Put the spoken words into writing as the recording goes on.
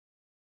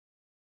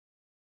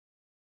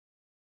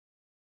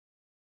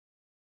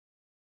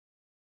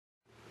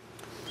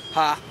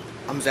Hi,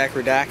 I'm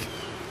Zachary Dak.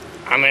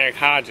 I'm Eric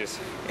Hodges.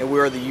 And we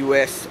are the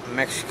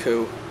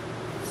U.S.-Mexico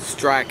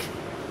Strike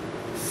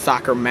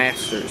Soccer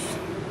Masters.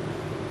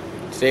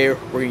 Today we're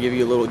going to give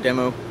you a little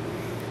demo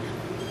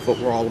of what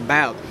we're all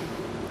about.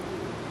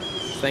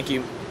 Thank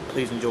you.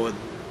 Please enjoy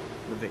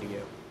the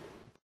video.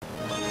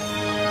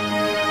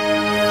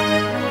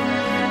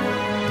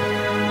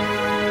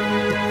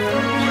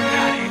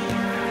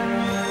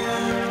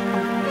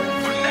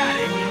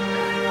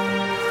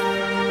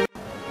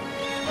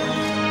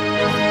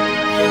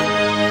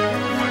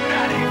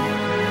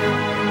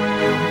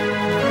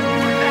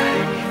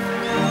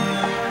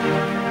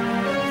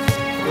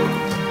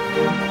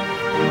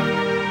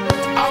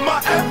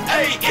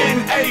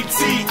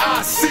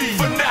 F-A-N-A-T-I-C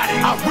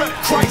Fanatic. I rep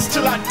Christ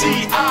till I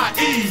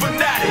D-I-E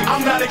Fanatic.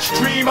 I'm not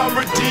extreme, I'm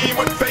redeemed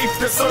with faith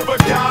to serve a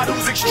God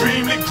who's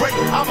extremely great.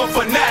 I'm a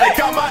fanatic.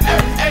 I'm a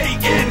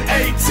F-A-N-A-T-I-C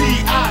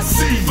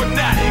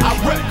Fanatic. I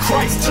rep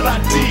Christ till I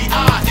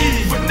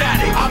D-I-E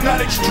Fanatic. I'm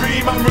not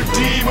extreme, I'm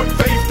redeemed with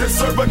faith to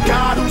serve a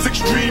God who's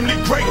extremely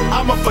great.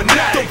 I'm a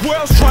fanatic. The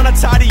world's trying to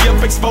tidy up,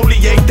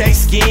 exfoliate they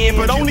skin,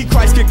 but only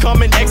Christ can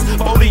come and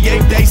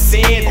exfoliate they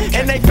sin.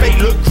 And they fate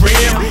look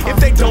grim if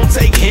they don't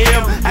take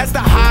him as the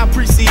high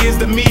priest. He is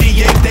to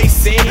mediate they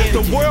sin.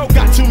 The world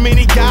got too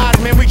many gods,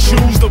 man, we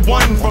choose the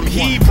one from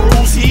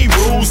Hebrews. He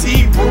rules,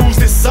 he bruised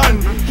his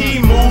son, he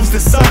moves the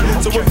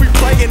sun. So if we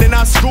playing in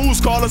our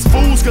schools, call us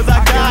fools, cause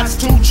our God's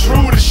too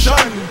true to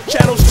shun.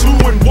 Channels 2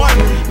 and 1,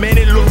 man,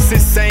 it looks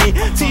insane.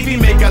 TV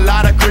make a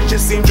lot of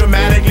Christians seem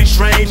dramatically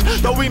strange.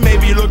 Though we may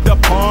be looked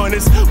upon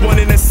as one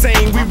and the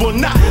same, we will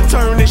not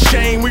turn to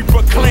shame. We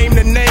proclaim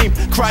the name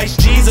Christ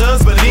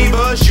Jesus.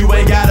 Believers, you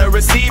ain't gotta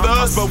receive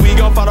us, but we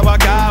gon' follow our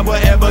God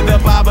wherever the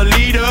Bible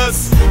lead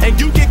us. And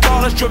you can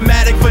call us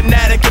dramatic,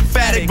 fanatic,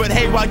 emphatic, but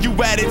hey, while you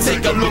at it,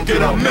 take a look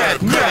at our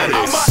mathematics.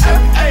 I'm a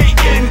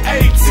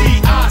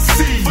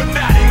F-A-N-A-T-I-C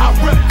Fanatic. I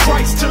rep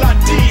Christ till I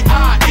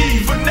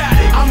D-I-E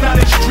Fanatic. I'm not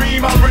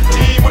extreme, I'm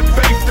redeemed with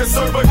faith to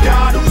serve a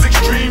God who's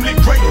extremely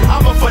great.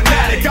 I'm a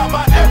fanatic. I'm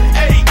a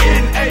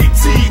F-A-N-A-T-I-C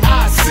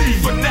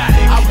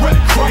Fanatic. I rep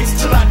Christ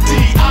till I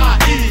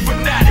D-I-E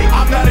Fanatic.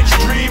 I'm not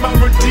extreme,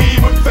 I'm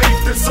redeemed with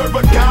faith to serve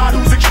a God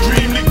who's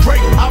extremely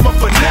great. I'm a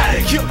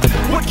fanatic.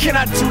 What can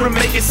I do to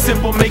make it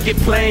simple, make it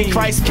plain?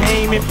 Christ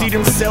came, emptied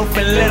himself,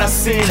 and let our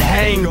sin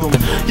hang him.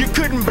 You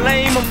couldn't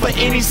blame him for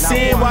any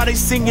sin while they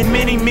singing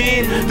many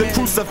men. The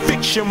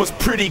crucifixion was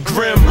pretty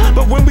grim,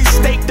 but when we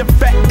state the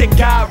fact that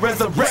God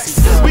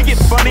resurrects, we get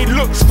funny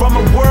looks from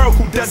a world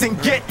who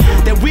doesn't get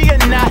that we are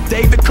not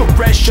David,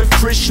 Koresh, or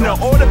Krishna,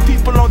 or the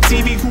people on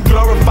TV who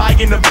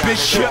glorifying the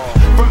bishop.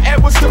 From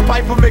Edwards to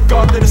Piper,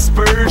 MacArthur to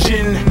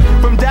Spurgeon,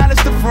 from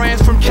Dallas to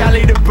France, from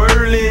Cali to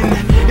Berlin.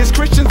 There's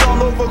Christians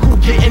all over who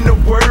getting the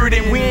word,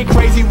 and we ain't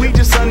crazy, we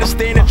just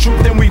understand the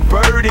truth and we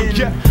burden.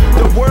 Yeah.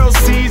 The world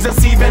sees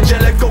us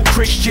evangelical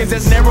Christians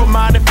as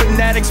narrow-minded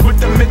fanatics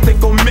with a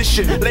mythical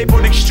mission,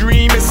 labeled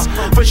extremists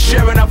for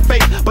sharing our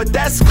faith, but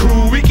that's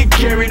cool, we can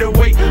carry the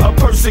weight of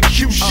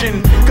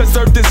persecution, cause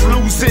earth is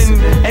losing,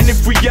 and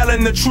if we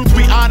yelling the truth,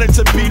 we honored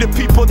to be the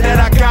people that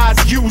our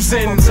God's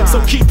using.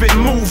 So keep it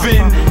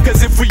moving,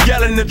 cause if we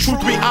yelling the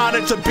truth, we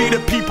honored to be the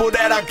people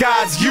that our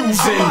God's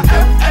using. I'm a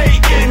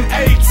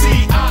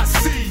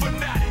F-A-N-A-T-I-C.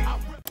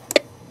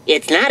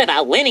 It's not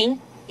about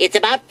winning, it's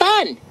about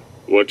fun.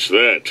 What's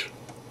that?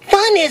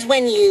 Fun is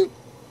when you...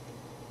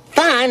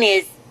 Fun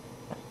is...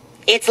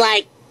 It's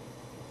like...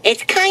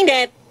 It's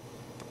kinda...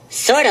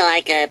 Sorta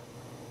like a...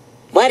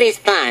 What is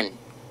fun?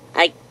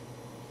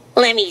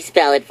 Let me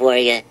spell it for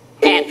you.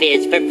 F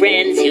is for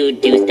friends who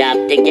do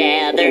stuff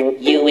together.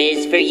 U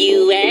is for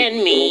you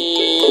and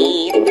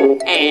me.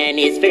 N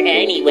is for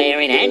anywhere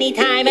and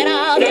anytime at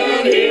all.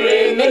 Down here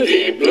in the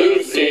deep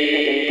blue sea.